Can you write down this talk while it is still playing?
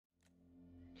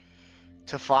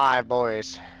to 5,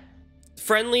 boys.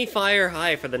 Friendly fire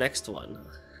high for the next one.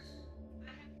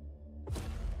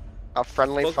 A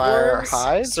friendly Bookworms,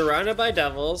 fire hive surrounded by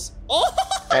devils. Oh!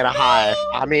 and a hive.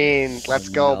 I mean, let's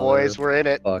go, boys. We're in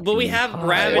it. But we have Fucking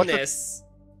ravenous.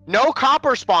 No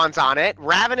copper spawns on it.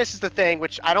 Ravenous is the thing,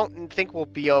 which I don't think will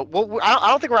be. Well, I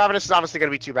don't think Ravenous is honestly going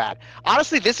to be too bad.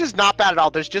 Honestly, this is not bad at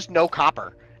all. There's just no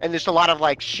copper, and there's a lot of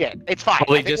like shit. It's fine.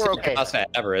 Well, I think we're okay. Cost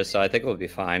Everest, so I think we'll be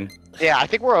fine. Yeah, I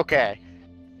think we're okay.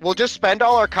 We'll just spend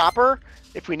all our copper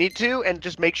if we need to, and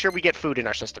just make sure we get food in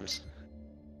our systems.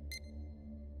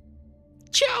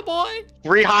 Ciao, boy.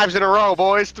 3 hives in a row,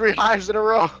 boys. 3 hives in a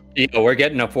row. Yeah, we're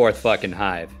getting a 4th fucking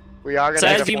hive. We are gonna. So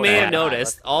get as a you full may have hive.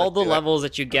 noticed, all the Let's do it. levels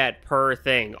that you get per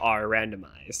thing are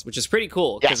randomized, which is pretty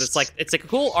cool because Yes. it's like a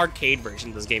cool arcade version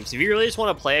of this game. So if you really just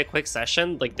want to play a quick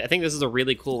session, like I think this is a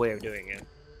really cool way of doing it.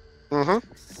 Mm-hmm.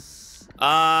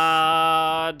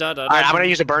 All right, All right, I'm gonna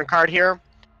use a burn card here.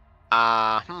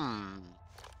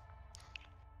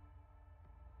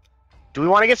 Do we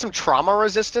want to get some trauma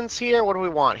resistance here? What do we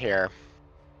want here?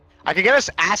 I could get us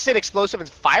acid, explosive, and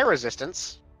fire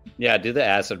resistance. Yeah, do the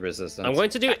acid resistance. I'm going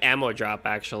to do ammo drop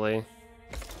actually.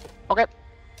 Okay.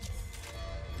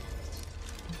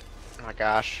 Oh my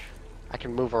gosh. I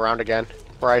can move around again.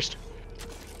 Christ.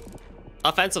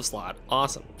 Offensive slot,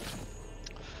 awesome.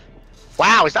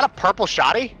 Wow, is that a purple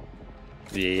shotty?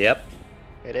 Yep.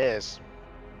 It is.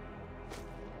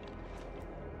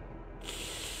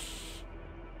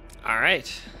 All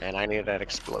right. And I need an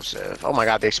explosive. Oh my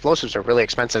god, the explosives are really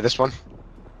expensive, this one.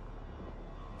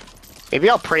 Maybe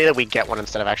I'll pray that we get one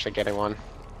instead of actually getting one.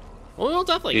 Well, we'll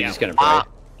definitely You're get just one. gonna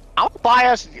pray. I'll buy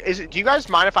us... do you guys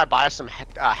mind if I buy us some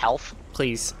health?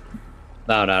 Please.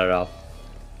 No, not at all.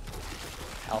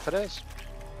 Health it is.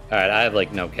 Alright, I have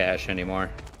like no cash anymore.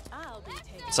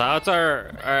 So it's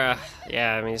our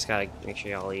yeah. I mean, just gotta make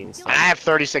sure y'all eat and stuff. And I have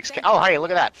 36. Oh, hey,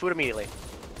 look at that. Food immediately.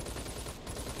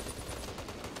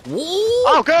 Woo!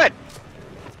 Oh, good.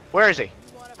 Where is he?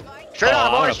 Straight on,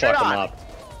 I'm gonna boys. Straight fuck him on. up.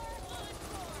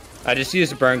 I just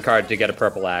used a burn card to get a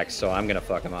purple axe, so I'm gonna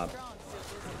fuck him up.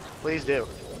 Please do.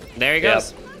 There he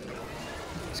goes. Yep.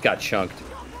 He's got chunked.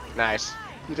 Nice.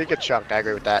 You did get chunked. I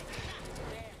agree with that.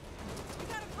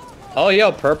 Oh,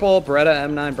 yo, purple Beretta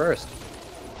M9 burst.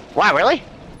 Wow, really?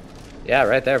 Yeah,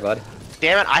 right there, bud.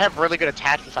 Damn it, I have really good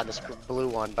attachments on this blue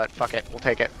one, but fuck it. We'll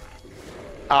take it.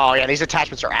 Oh, yeah, these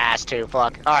attachments are ass, too.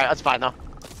 Fuck. Alright, that's fine, though.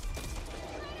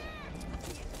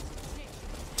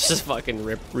 Just fucking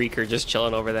Rip Reeker just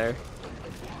chilling over there.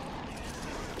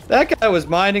 That guy was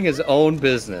minding his own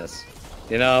business.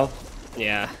 You know?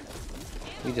 Yeah.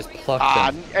 He just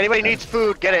plucked him. Anybody needs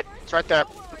food, get it. It's right there.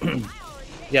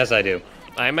 Yes, I do.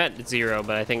 I'm at 0,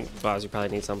 but I think Bowser probably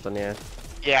needs something. Yeah.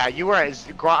 Yeah, you were at...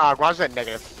 Guav's at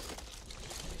negative.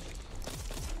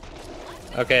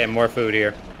 Okay, more food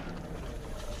here.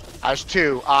 There's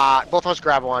 2. Both of us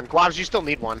grab one. Guavs, you still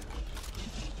need one.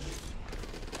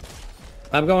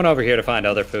 I'm going over here to find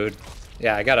other food.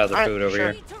 Yeah, I got other Alright, food over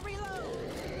sure. here.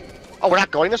 Oh, we're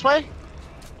not going this way?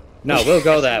 No, we'll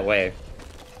go that way.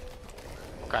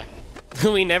 Okay.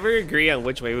 We never agree on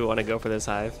which way we want to go for this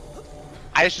hive.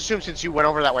 I just assumed since you went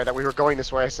over that way that we were going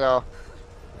this way, so...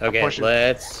 Okay, pushing.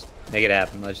 let's make it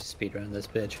happen. Let's just speedrun this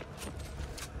bitch.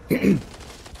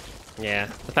 Yeah.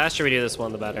 The faster we do this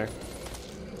one, the better.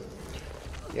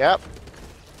 Yep.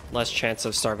 Less chance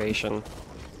of starvation.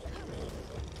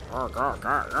 So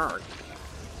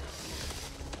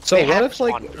They what have if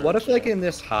like spawn what if like in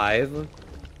this hive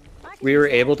we were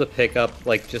able to pick up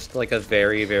like just like a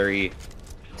very, very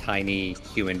tiny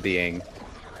human being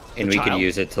and we could child?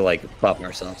 use it to like buff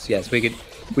ourselves. Yes, we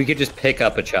could just pick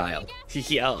up a child.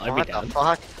 Yeah, I'd What be the down.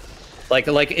 fuck?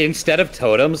 Like instead of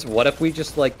totems, what if we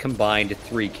just like combined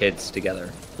 3 kids together?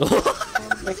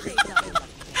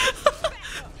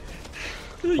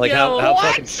 Like Yo, how what?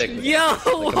 fucking sick would Yo,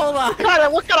 hold on.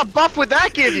 What kind of buff would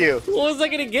that give you? What was that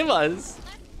gonna give us?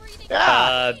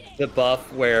 Yeah. the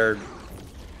buff where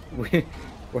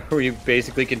you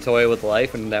basically can toy with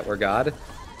life and that we're God.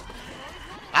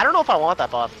 I don't know if I want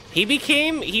that buff. He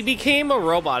became a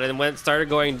robot and started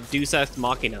going Deus Ex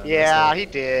Machina. Yeah, he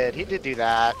did. He did do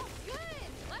that.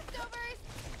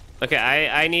 Okay,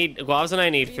 I need Guavs and I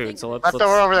need food, so let's.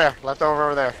 Leftover over there. Leftover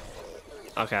over there.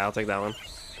 Okay, I'll take that one.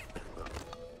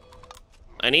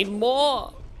 I need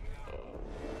more. We're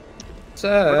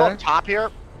So going top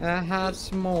here. I have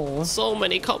some more. So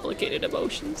many complicated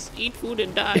emotions. Eat food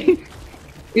and die.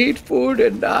 Eat food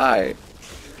and die.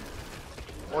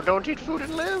 Or don't eat food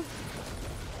and live.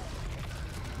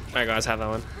 Alright, guys, have that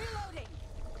one.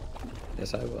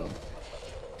 Yes, I will.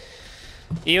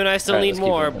 You and I still Alright, need let's keep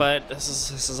more, moving. but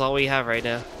this is all we have right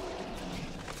now.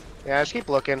 Yeah, just keep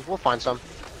looking. We'll find some.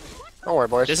 Don't worry,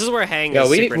 boys. This is where Hang Yo, is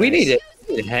we super need nice. it.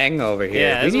 We need Hang over here.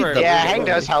 Yeah, we this is need where- the Yeah, Really Hang good.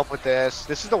 does help with this.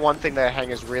 This is the one thing that Hang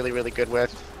is really, really good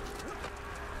with.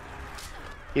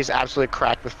 He's absolutely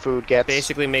cracked with food gets.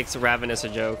 Basically makes Ravenous a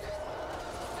joke.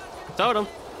 Totem.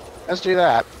 Let's do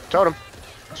that. Totem.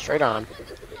 Straight on.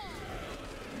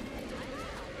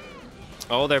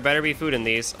 Oh, there better be food in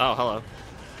these. Oh, hello.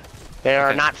 There are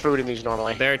Okay. not food in these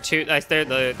normally. There are two.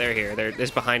 They're here. They're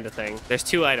just behind the thing. There's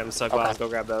 2 items, so go Okay. on, go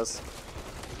grab those.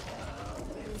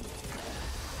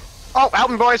 Oh,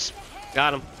 help me, boys.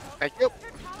 Got him. Thank you.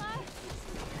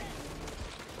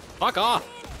 Fuck off.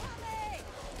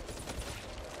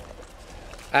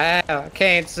 I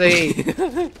can't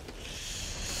see.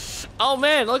 Oh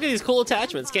man, look at these cool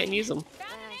attachments. Can't use them.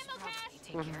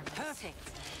 Perfect.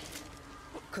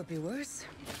 Could be worse.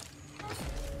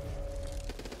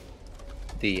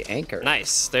 The anchor.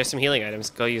 Nice. There's some healing items.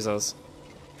 Go use those.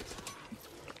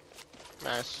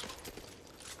 Nice.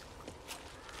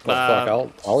 Well,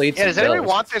 fuck, I'll eat Yeah, some does anybody bells.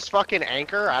 want this fucking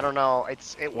anchor? I don't know.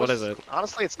 What is it?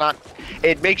 Honestly, it's not.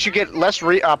 It makes you get less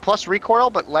plus recoil,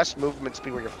 but less movement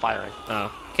speed when you're firing.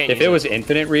 Oh, can't If use it was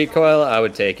infinite recoil, I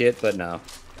would take it, but no.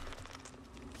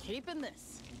 Keeping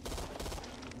this.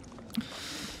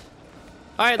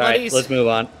 All right, All right, ladies. let's move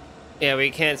on. Yeah, we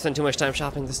can't spend too much time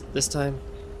shopping this time.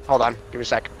 Hold on, give me a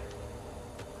sec.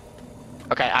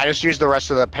 Okay, I just used the rest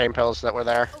of the pain pills that were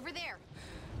there. Over there.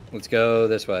 Let's go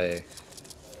this way.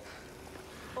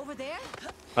 Over there.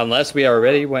 Unless we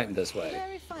already went this way.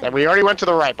 Very fine. And we already went to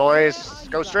the right, boys.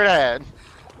 Go straight ahead.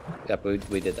 Yep,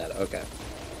 we did that. Okay.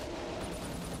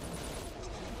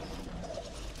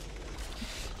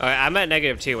 All right, I'm at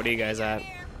 -2. What are you guys at?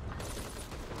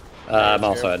 I'm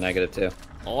also at -2.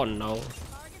 Oh no.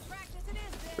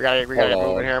 We gotta get Hold on.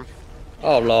 moving here.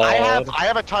 Oh lord. I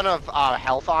have a ton of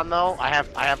health on though. I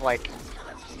have like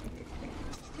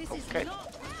okay.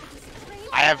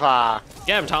 I have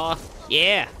Get him, Tala.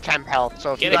 Yeah. temp health.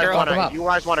 So if Get you it, guys girl. want Come to, up. you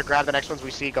guys want to grab the next ones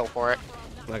we see, go for it.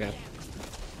 Okay.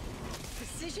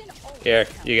 Precision. Here,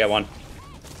 you get one.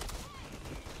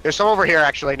 There's some over here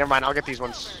actually. Never mind. I'll get these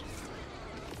ones.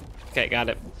 Okay, got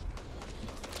it.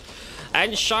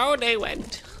 And so they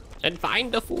went and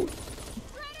find the food.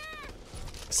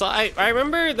 So I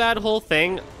remember that whole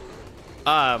thing,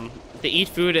 to eat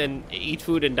food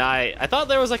and die. I thought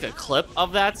there was like a clip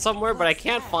of that somewhere, but I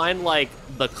can't find like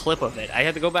the clip of it. I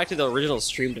had to go back to the original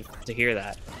stream to hear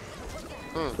that.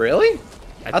 Really?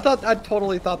 I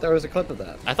totally thought there was a clip of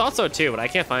that. I thought so too, but I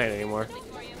can't find it anymore.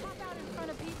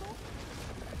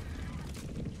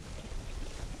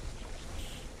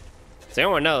 So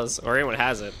anyone knows or anyone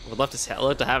has it, would love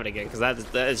to have it again because that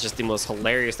is just the most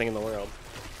hilarious thing in the world.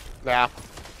 Yeah.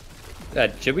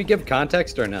 Should we give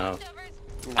context or no?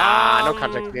 Nah, no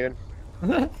context needed.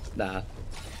 Nah.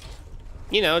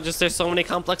 You know, just there's so many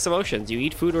complex emotions. You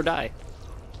eat food or die.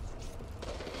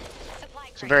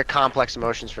 Some very complex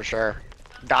emotions for sure.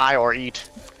 Die or eat.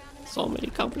 So many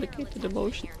complicated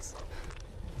emotions.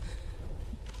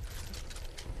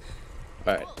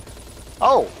 All right.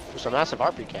 Oh, there's a massive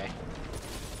RPK.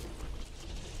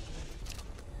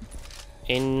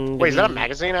 Wait, is that a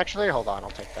magazine actually? Hold on, I'll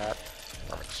take that.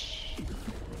 Perfect.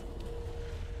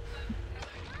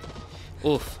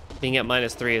 Oof, being at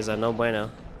 -3 is a no bueno.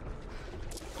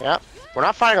 Yeah, we're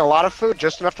not finding a lot of food,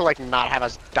 just enough to like not have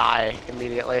us die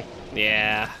immediately.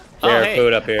 Yeah. There, Oh, hey.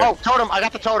 food up here. Oh, totem! I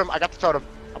got the totem. I got the totem.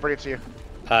 I'll bring it to you.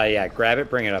 Yeah, grab it,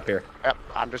 bring it up here. Yep,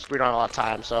 we don't have a lot of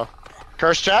time, so.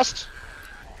 Curse chest.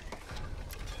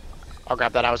 I'll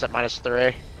grab that. I was at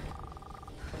 -3.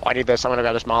 Oh, I need this. I'm gonna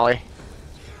grab this Molly.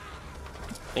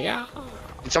 Yeah.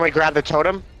 Did somebody grab the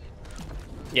totem?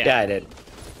 Yeah, I did.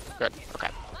 Good. Okay.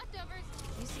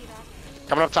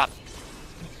 Coming up top.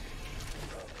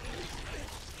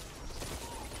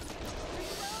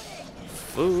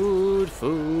 Food.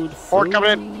 Horde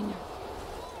coming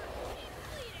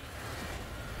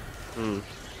in.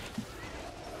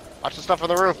 Watch the stuff on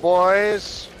the roof,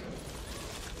 boys.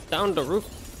 Down the roof.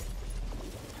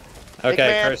 Big Okay,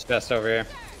 man. curse chest over here.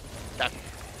 Okay.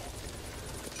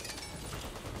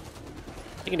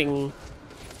 Ding ding.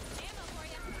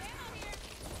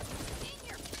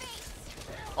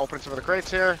 Open some of the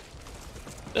crates here.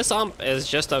 This ump is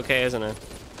just okay, isn't it?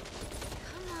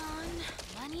 Come on.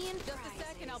 Money and just a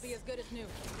second, I'll be as good as new.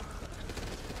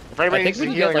 If I anybody think needs when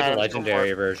the you get healing like a items, go legendary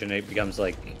for it. version, it becomes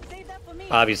like Save that for me.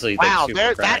 obviously Wow, like super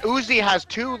that cracked. Uzi has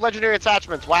 2 legendary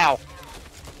attachments. Wow.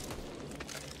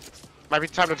 Might be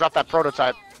time to drop that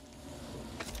prototype.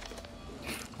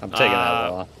 I'm taking that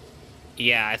raw.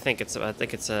 Yeah, I think it's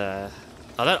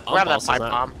Oh, that Grab that also pipe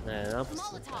not. bomb. Yeah, that was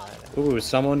not bad. Ooh,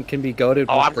 someone can be goaded.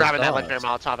 Oh, with I'm the grabbing that dogs. legendary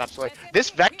Molotov, absolutely. This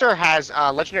Vector has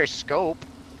legendary scope.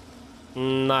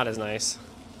 Not as nice.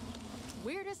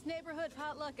 Weirdest neighborhood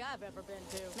potluck I've ever been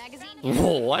to. Magazine.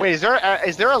 What? Wait, is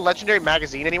there a legendary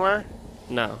magazine anywhere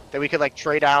No. that we could like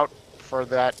trade out for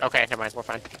that? Okay, never mind, we're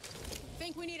fine.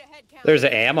 Think we need a head count. There's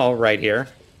ammo right here.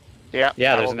 Yeah,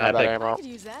 Yeah, I there's will an grab that epic ammo. Could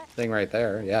use that. thing right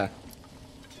there. Yeah.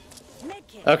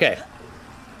 Medkit. Okay.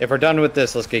 If we're done with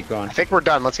this, let's keep going. I think we're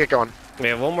done. Let's get going. We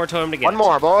have one more totem to get. One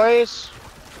more, boys.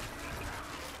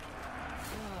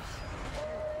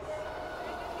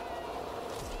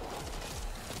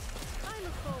 I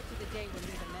look forward to the day when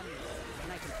these amendments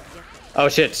and I can forget them. Oh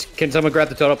shit! Can someone grab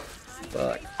the totem?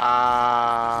 Fuck.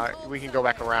 We can go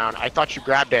back around. I thought you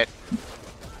grabbed it.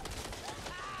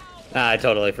 I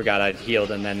totally forgot I'd healed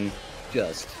and then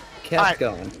just kept Alright.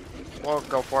 going. We'll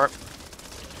go for it.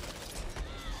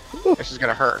 Woo. This is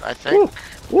gonna hurt, I think.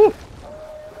 Woo. Woo.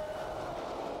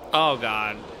 Oh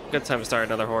god. Good time to start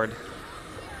another horde.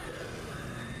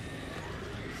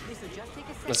 This'll just take a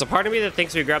second. There's a part of me that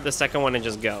thinks we grab the second one and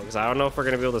just go, because I don't know if we're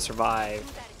gonna be able to survive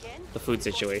Do that again. the food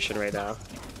situation right now.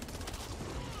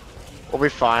 We'll be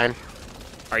fine.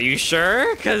 Are you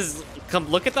sure? Because come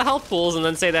look at the health pools and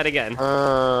then say that again.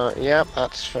 Yep,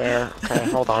 that's fair. Okay,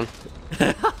 hold on.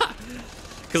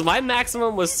 Because my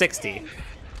maximum was 60.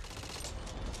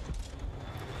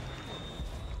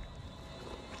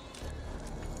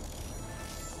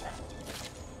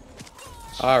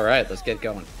 All right, let's get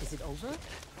going. Is it over?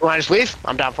 Want to just leave?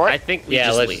 I'm down for I it. think we Yeah,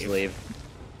 just let's leave. just leave.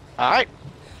 All right.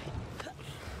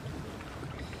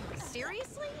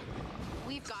 Seriously?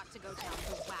 We've got to go down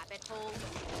the rabbit hole.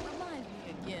 Remind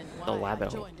me again why The rabbit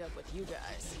I hole. joined up with you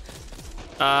guys.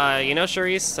 You know,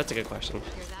 Charisse, that's a good question.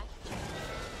 Hear that?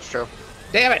 It's true.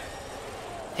 Damn it!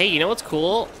 Hey, you know what's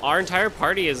cool? Our entire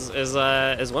party is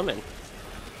women.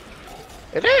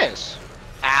 It is.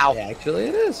 Ow. Yeah, actually,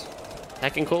 it is.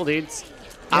 Heckin' cool, dudes.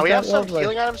 We that have some lovely.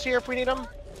 healing items here if we need them.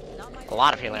 A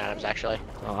lot of healing items, actually.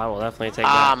 Oh, I will definitely take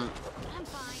that. I'm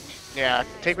fine. Yeah,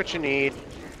 take what you need.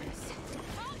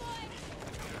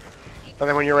 And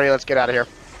then when you're ready, let's get out of here.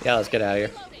 Yeah, let's get out of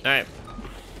here. All right.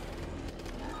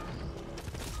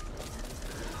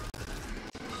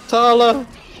 Tala!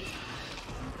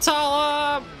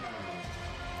 Tala!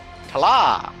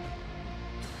 Tala!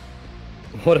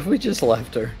 What if we just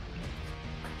left her?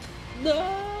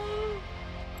 No.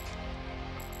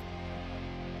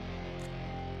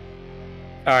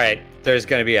 All right, there's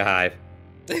gonna be a hive.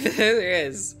 There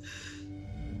is.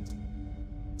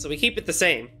 So we keep it the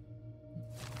same.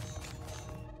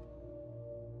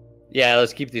 Yeah,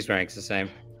 let's keep these ranks the same.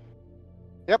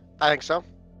 Yep, I think so.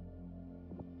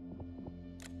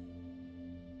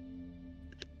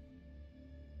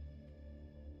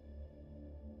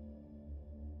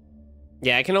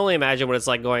 Yeah, I can only imagine what it's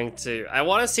like going to. I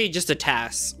want to see just a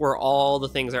task where all the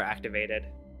things are activated.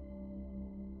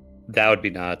 That would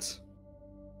be nuts.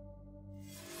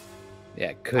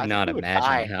 Yeah, could I not think we would imagine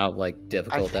die. how like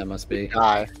difficult that must be.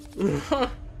 Die.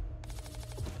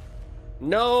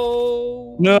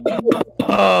 No. No.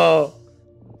 Oh.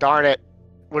 Darn it.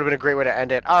 Would have been a great way to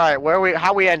end it. All right,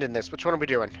 how are we ending this? Which one are we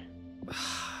doing?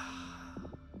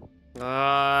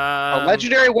 A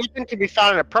legendary weapon can be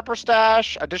found in a prepper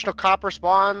stash. Additional copper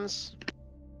spawns.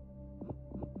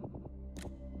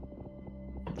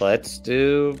 Let's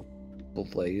do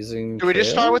blazing. Do we just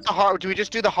start Trail? with the hard? Do we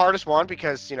just do the hardest one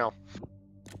because to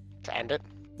end it?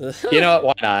 You know what?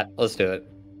 Why not? Let's do it.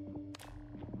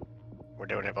 We're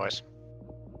doing it, boys.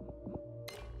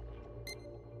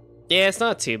 Yeah, it's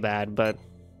not too bad, but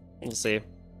we'll see.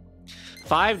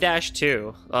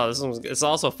 5-2. Oh, this one's. It's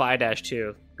also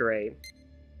 5-2. Great.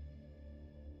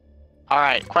 All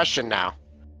right, question now.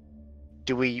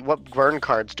 What burn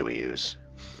cards do we use?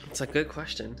 It's a good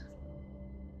question.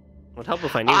 Would help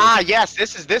if I knew. Yes,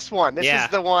 this is this one. This Yeah.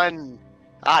 is the one.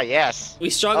 Yes. We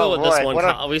struggle Oh, with this boy.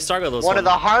 one. We struggle with this One of the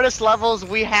hardest levels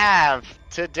we have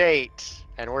to date,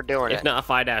 and we're doing if it. not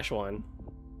 5-1.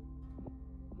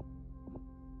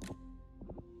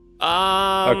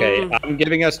 Okay, I'm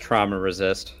giving us trauma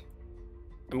resist.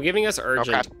 I'm giving us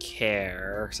urgent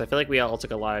care because I feel like we all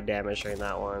took a lot of damage during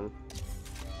that one.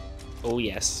 Oh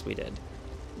yes, we did.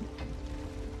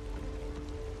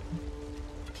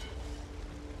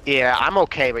 Yeah, I'm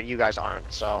okay, but you guys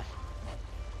aren't. So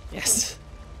Yes.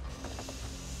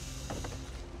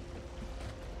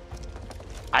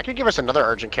 I could give us another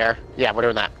urgent care. Yeah, we're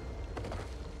doing that.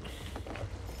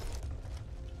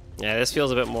 Yeah, this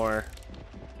feels a bit more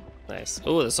nice.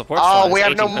 Oh, the support. Oh, slot we is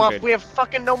have no 1800. We have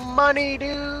fucking no money,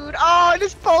 dude. Oh, it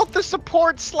is both the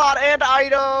support slot and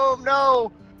item.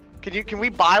 No. Can we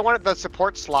buy one at the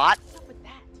support slot?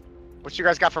 What you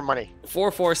guys got for money?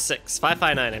 446.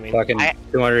 559, I mean. Fucking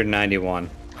 291.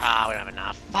 Ah, we don't have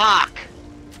enough. Fuck!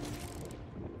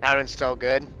 That would've been so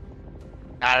good.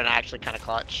 That would've been actually kind of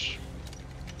clutch.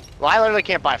 Well, I literally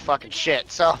can't buy fucking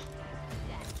shit, so...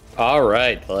 All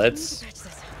right, let's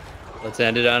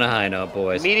end it on a high note,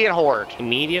 boys. Immediate horde.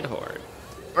 Immediate horde.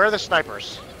 Where are the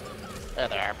snipers? There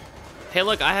they are. Hey,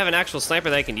 look, I have an actual sniper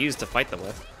that I can use to fight them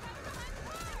with.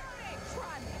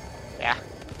 Yeah.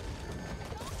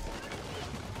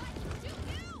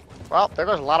 Well, there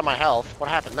goes a lot of my health. What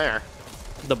happened there?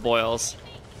 The boils.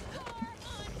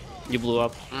 You blew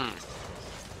up. I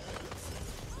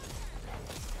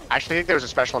actually think there was a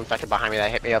special infected behind me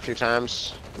that hit me a few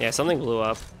times. Yeah, something blew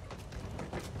up.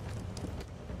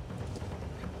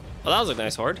 Well, that was a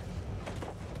nice horde.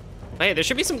 Hey, there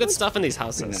should be some good stuff in these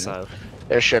houses, so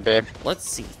There should be. let's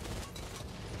see.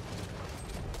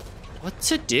 What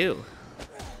to do?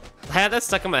 I had that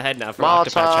stuck in my head now from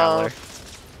Octopath Traveler.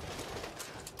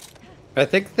 I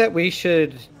think that we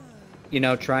should, you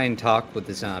know, try and talk with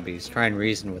the zombies, try and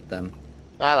reason with them.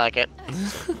 I like it. You I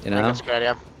think know, that's a good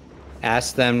idea.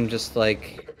 ask them just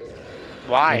like,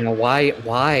 Why? you know,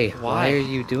 why are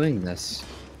you doing this?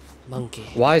 Monkey.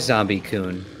 Why, Zombie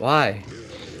Coon? Why?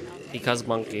 Because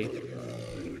monkey.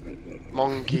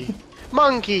 Monkey.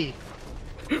 Monkey!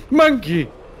 Monkey.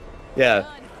 Yeah.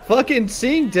 Fucking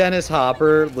seeing Dennis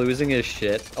Hopper losing his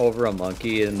shit over a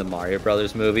monkey in the Mario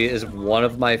Brothers movie is one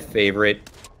of my favorite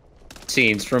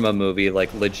scenes from a movie,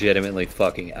 like, legitimately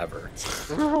fucking ever.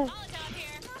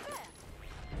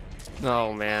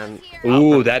 Oh, man.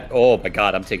 Ooh, oh my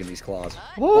god, I'm taking these claws.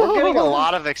 We're getting a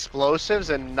lot of explosives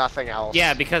and nothing else.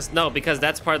 Yeah, because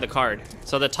that's part of the card.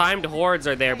 So the timed hordes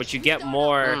are there, but you get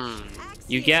more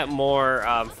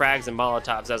frags and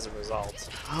molotovs as a result.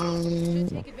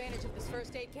 Take advantage of this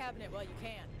first aid cabinet while you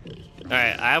can.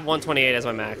 Alright, I have 128 as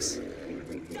my max.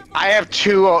 I have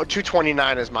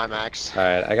 229 as my max.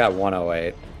 Alright, I got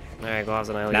 108. Alright, gloves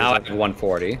and I Now I have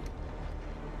 140.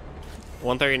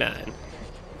 139.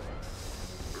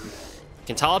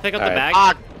 Can Tala pick up the Alright.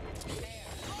 bag?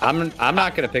 I'm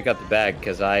not gonna pick up the bag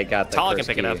because I got the Tala can cursed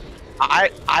pick it key. up.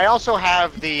 I also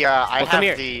have the I Well, come have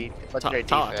here. the legendary defib.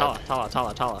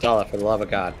 Tala. Tala, for the love of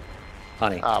God.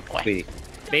 Honey. Oh, boy. Sweetie.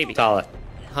 Baby. Tala.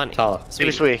 Honey. Tala.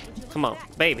 Sweetie. Come on,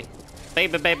 baby.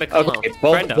 Baby, come Okay, on.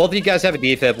 both Friendo. of you guys have a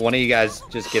defib. One of you guys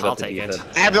just give I'll up the take it.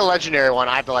 defib. I have the legendary one.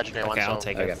 I have the legendary one. Okay, So. I'll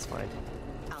take it. Okay. It's fine.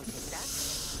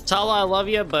 Tala, I love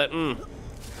you, but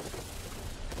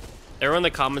everyone in the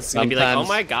comments is gonna be like, "Oh Sometimes-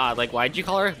 my god, like, why'd you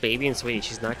call her baby and sweetie?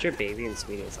 She's not your baby and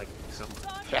sweetie." It's like, come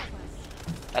on. Yeah.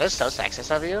 That is so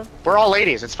sexist of you. We're all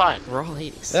ladies. It's fine. We're all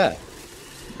ladies. Yeah.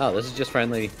 Oh, this is just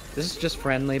friendly. This is just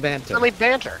friendly banter. Friendly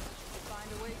banter.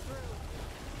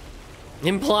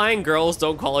 Implying girls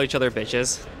don't call each other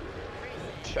bitches.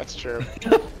 That's true.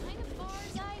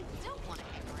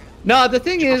 No, the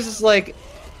thing is like,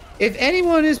 if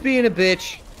anyone is being a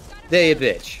bitch, they a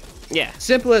bitch. Yeah.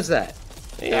 Simple as that.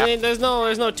 Yeah. I mean, there's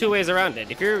no two ways around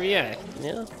it. If you're, yeah.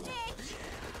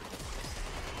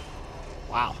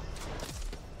 Wow.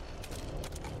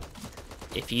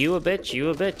 If you a bitch, you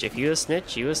a bitch. If you a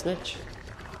snitch, you a snitch.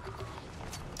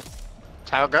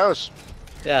 That's how it goes.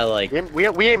 Yeah, like, We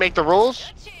ain't make the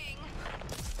rules.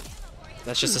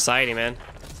 That's just society, man.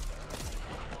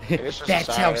 It is just that's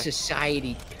how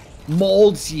society. society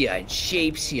molds you and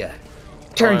shapes you,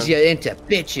 turns you into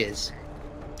bitches.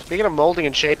 Speaking of molding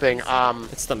and shaping,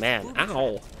 It's the man.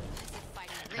 Ow.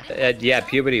 Yeah,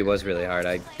 puberty was really hard.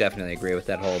 I definitely agree with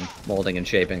that whole molding and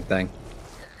shaping thing.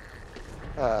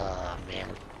 man.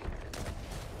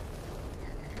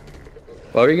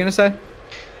 What were you gonna say?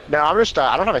 No, I'm just,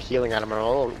 I don't have a healing item. I'm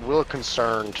a little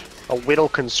concerned. A whittle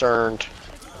concerned.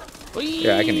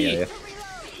 Yeah, I can hear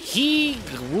you.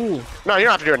 Ooh. No, you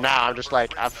don't have to do it now. I'm just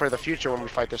like, for the future when we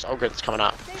fight this ogre that's coming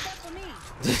up.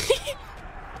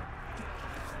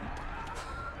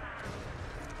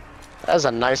 That is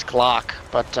a nice Glock,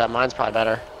 but mine's probably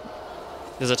better.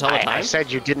 Does it tell the I time?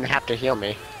 said you didn't have to heal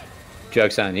me.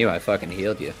 Joke's on you, I fucking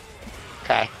healed you.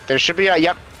 Okay, there should be a,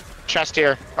 yep, chest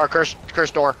here. Or cursed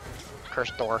door.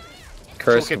 Cursed door.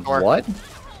 Curse Toolkit door. what? I'm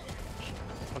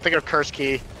thinking of cursed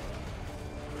key.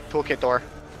 Toolkit door.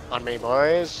 On me,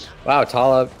 boys. Wow,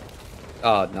 Tala.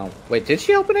 Oh, no. Wait, did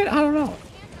she open it? I don't know.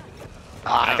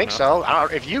 I don't think know. so. I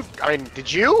don't, if you, I mean,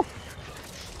 did you?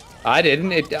 I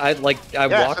didn't. I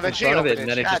Yeah, walked so then in she front of it opened and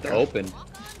it. then it Yeah, just dude. opened.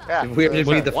 Yeah. It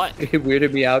weirded me What? it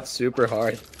weirded me out super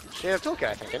hard. She had a toolkit,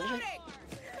 I think, didn't she?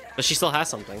 But she still has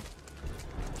something.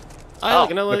 Oh,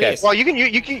 look, another one okay. of these. Well,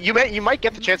 you might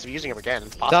get the chance of using him again.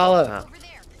 It's possible. Tala.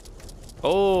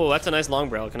 Oh, that's a nice long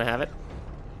barrel. Can I have it?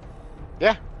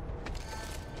 Yeah.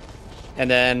 And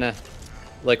then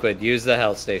Liquid, use the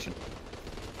health station.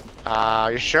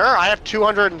 You sure? I have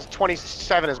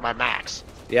 227 as my max.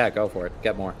 Yeah, go for it.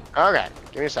 Get more. Okay,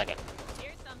 give me a second.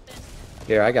 Here's something.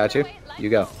 Here, I got you. You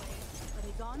go. Are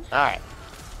they gone? All right.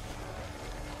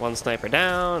 One sniper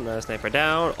down, another sniper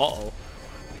down. Uh-oh.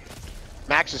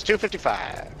 Max is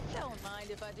 255. Don't mind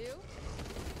if I do.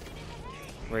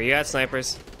 Where you at,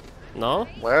 snipers? No?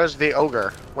 Where's the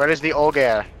ogre? Where is the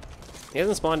ogre? He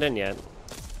hasn't spawned in yet.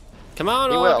 Come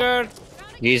on, He will. ogre!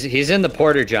 He's in the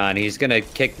porter john. He's gonna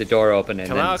kick the door open and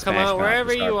Come then out, come smash out, mount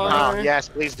wherever and start you playing. are. Oh, yes,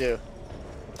 please do.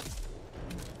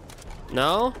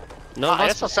 No? No I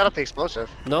guess I'll set up the explosive.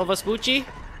 No Vespucci?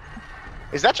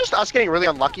 Is that just us getting really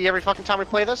unlucky every fucking time we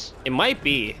play this? It might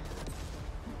be.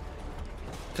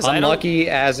 'Cause I don't- Unlucky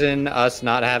as in us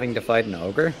not having to fight an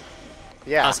ogre?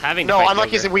 Yeah. Us having to no, fight the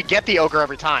unlucky as ogre. in we get the ogre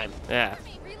every time. Yeah.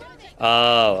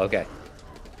 Oh, okay.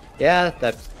 Yeah,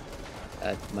 that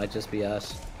might just be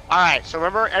us. All right, so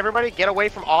remember, everybody, get away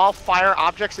from all fire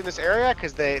objects in this area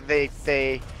because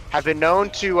they have been known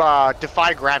to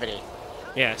defy gravity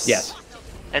Yes. Yes.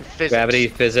 and physics. Gravity,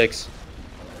 physics,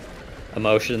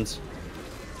 emotions.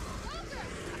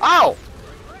 Oh,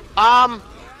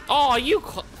 Oh, you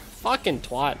fucking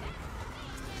twat.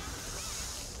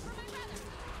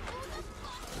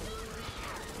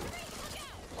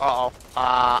 uh-oh.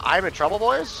 I'm in trouble,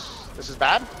 boys. This is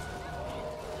bad.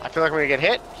 I feel like I'm gonna get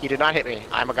hit. He did not hit me.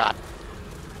 I'm a god.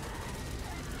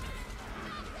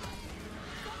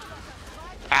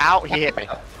 Ow, he hit me.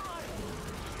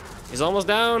 He's almost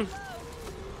down.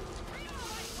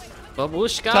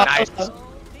 Babushka. Nice.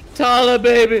 Tala,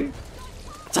 baby!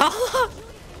 Tala.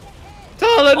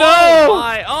 Tala, no! Oh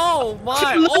my! Oh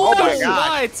my! Oh Oh my my!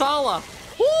 God. Tala.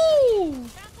 Woo!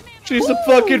 She's a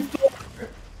fucking...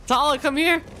 Tala, come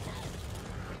here.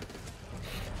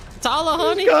 Tala,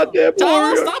 honey. Goddamn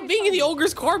Tala, warrior. stop being in the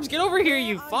ogre's corpse. Get over here,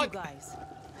 you fuck. guys.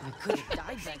 I could have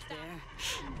died back there.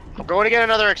 I'm going to get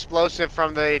another explosive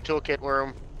from the toolkit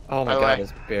room. Oh my By the god, way.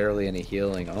 there's barely any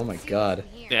healing. Oh my god.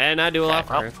 Yeah, and I do a lot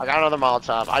for Oh, her. I got another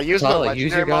Molotov. I used the Tala, legendary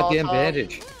use your goddamn Molotov.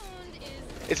 bandage.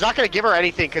 It's not gonna give her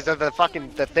anything because of the fucking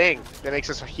thing that makes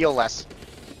us heal less.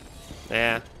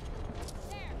 Yeah.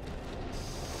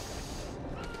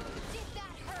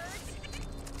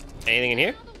 Anything in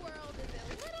here?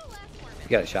 You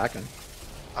got a shotgun.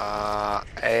 That's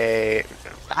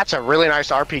a really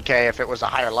nice RPK if it was a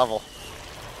higher level.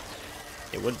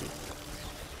 It would be.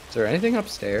 Is there anything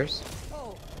upstairs?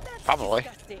 Oh, that's Probably.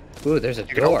 disgusting. Ooh, there's a You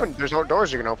can door. open. There's no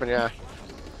doors you can open. Yeah.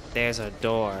 There's a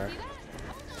door.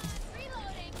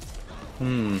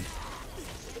 Hmm.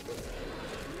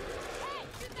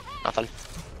 Nothing.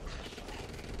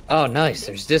 Oh, nice.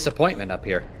 There's disappointment up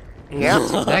here. Yeah.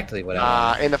 That's exactly what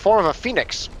I want. In the form of a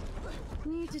phoenix.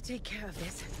 Need to take care of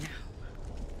this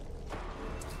now.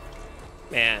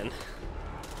 Man.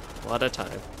 What a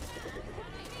time.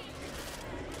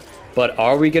 But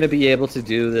are we going to be able to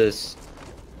do this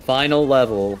final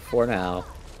level for now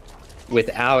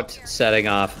without setting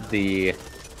off the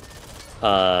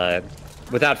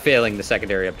without failing the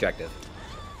secondary objective?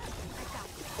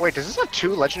 Wait, does this have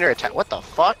 2 legendary attack? What the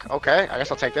fuck? Okay, I guess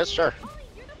I'll take this. Sure.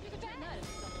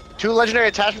 2 legendary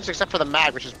attachments except for the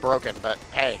mag, which is broken. But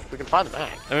hey, we can find the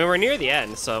mag. I mean, we're near the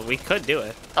end, so we could do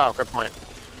it. Oh, good point.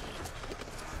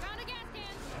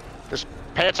 Just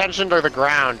pay attention to the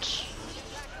ground.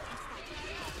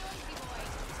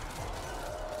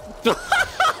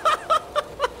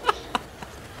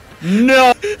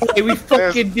 No! Hey, we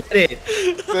fucking did it!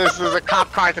 This is a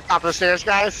cop car at the top of the stairs,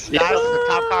 guys. Guys, there's a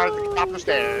cop car at the top of the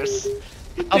stairs.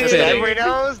 Just so Upsetting. everybody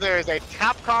knows, there's a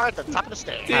cop car at the top of the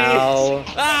stairs. How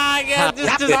Ah, yeah,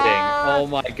 upsetting. Oh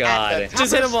my god.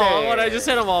 just hit them all. What? I just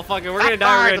hit them all. Fuck it. We're gonna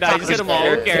die. We're gonna die. Just hit them all.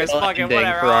 Who cares? Fuck it. Ending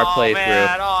Whatever. for our Oh playthrough.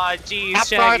 man. Oh jeez. Cop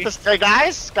car at Shaggy. the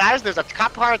stairs. Guys, there's a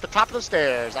cop car at the top of the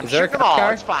stairs. I'm Is there a shooting them cop all.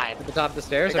 car It's fine. at the top of the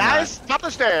stairs or Guys, top of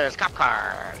the stairs, cop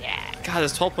car. Yeah. God,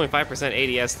 this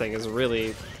 12.5% ADS thing is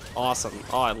really awesome.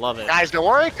 Oh, I love it. Guys, don't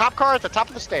worry. Cop car at the top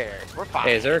of the stairs. We're fine.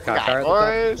 Hey, is there a We cop got car it, at the top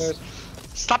of the boys. stairs?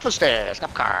 Top of the stairs,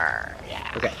 cop car.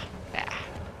 Yeah. Okay. Yeah.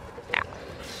 Yeah.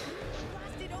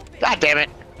 God damn it.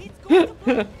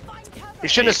 You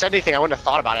shouldn't have said anything. I wouldn't have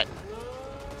thought about it.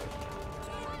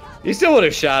 You still would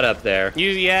have shot up there.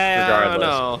 Yeah, I don't Regardless.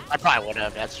 know. I probably would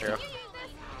have. That's true.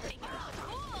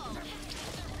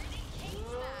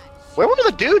 Where were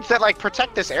the dudes that like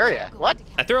protect this area? What?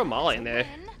 I threw a molly in there.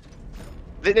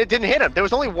 It didn't hit him. There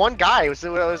was only one guy. It was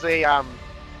a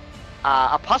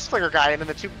pusslinger guy, and then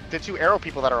the two arrow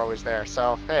people that are always there.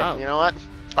 So hey, Oh. you know what?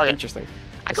 Okay. Interesting.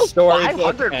 I go Storybook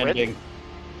 500 ending. win.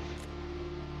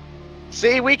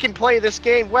 See, we can play this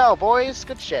game well, boys.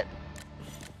 Good shit.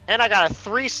 And I got a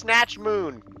 3 snatch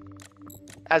moon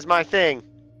as my thing.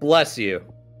 Bless you.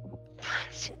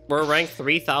 We're ranked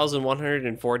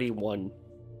 3,141.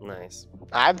 Nice.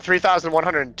 I'm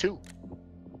 3,102.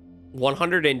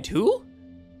 102?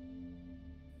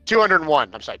 201.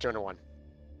 I'm sorry, 201.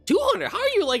 200? How are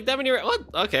you like that many? What?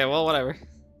 Okay, well, whatever.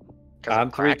 'Cause I'm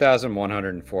cracked.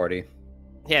 3,140.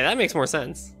 Yeah, that makes more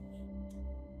sense.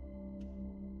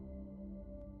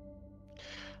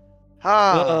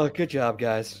 Ah, Oh, good job,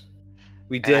 guys.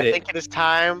 We and did I it. think it is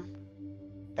time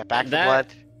that Back 4 That- Blood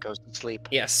goes to sleep.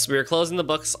 Yes, we're closing the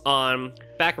books on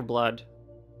Back 4 Blood.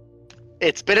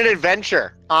 It's been an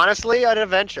adventure. Honestly, an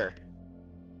adventure.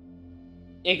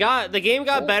 The game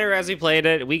got better as we played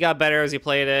it. We got better as we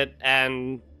played it.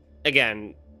 And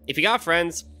again, if you got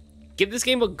friends, give this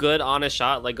game a good, honest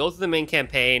shot. Like, go through the main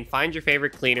campaign, find your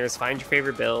favorite cleaners, find your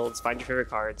favorite builds, find your favorite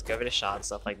cards, give it a shot,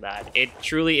 stuff like that. It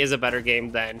truly is a better game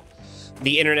than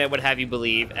the internet would have you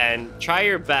believe, and try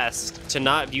your best to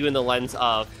not view in the lens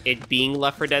of it being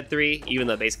Left 4 Dead 3, even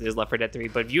though basically it's Left 4 Dead 3,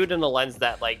 but view it in the lens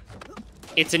that, like,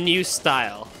 it's a new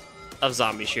style of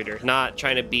zombie shooter, not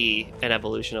trying to be an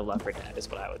evolution of Left 4 Dead, is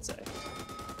what I would say.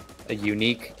 A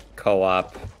unique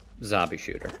co-op zombie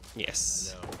shooter.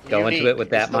 Yes. Go into it with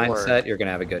Unique is that the word. mindset, you're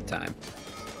gonna have a good time.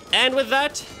 And with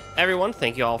that, everyone,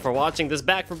 thank you all for watching this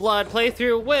Back 4 Blood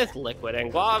playthrough with Liquid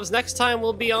and Guavs. Next time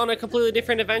we'll be on a completely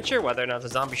different adventure, whether or not it's a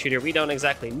zombie shooter, we don't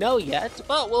exactly know yet,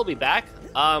 but we'll be back.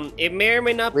 It may or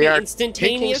may not We be are taking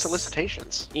instantaneous.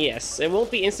 solicitations. Yes, it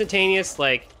won't be instantaneous,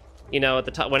 like, you know, at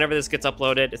the top, whenever this gets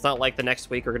uploaded. It's not like the next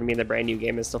week we're going to be in the brand new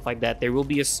game and stuff like that. There will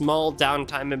be a small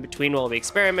downtime in between while we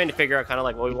experiment to figure out kind of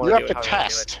like what we want You to have do. to and how we wanna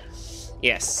do test. it.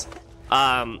 Yes.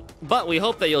 But we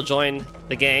hope that you'll join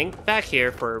the gang back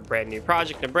here for a brand new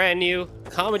project, and a brand new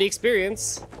comedy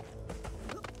experience.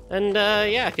 And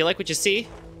yeah, if you like what you see,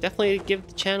 definitely give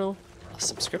the channel a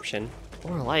subscription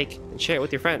or a like and share it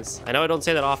with your friends. I know I don't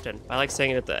say that often, but I like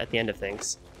saying it at the end of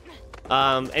things.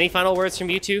 Any final words from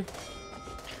you two?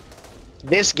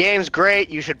 This game's great.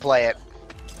 You should play it.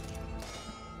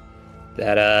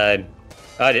 That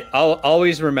I'll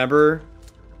always remember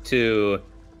to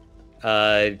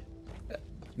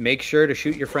make sure to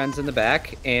shoot your friends in the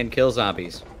back and kill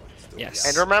zombies. Yes.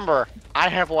 And remember, I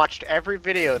have watched every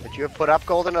video that you have put up,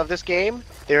 Golden, of this game.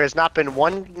 There has not been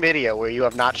one video where you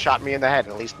have not shot me in the head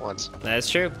at least once. That is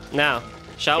true. Now,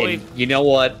 shall we? And you know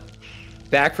what?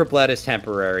 Back 4 Blood is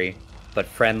temporary, but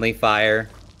friendly fire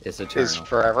is eternal. Is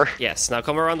forever. Yes. Now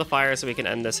come around the fire so we can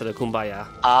end this at a kumbaya.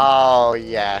 Oh,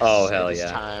 yes. Oh, hell it is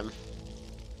yeah. Time.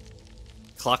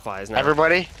 Clockwise now.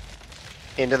 Everybody,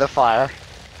 into the fire.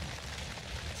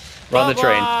 Run the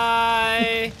train.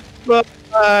 Bye.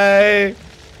 Bye.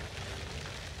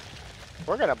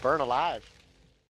 We're going to burn alive.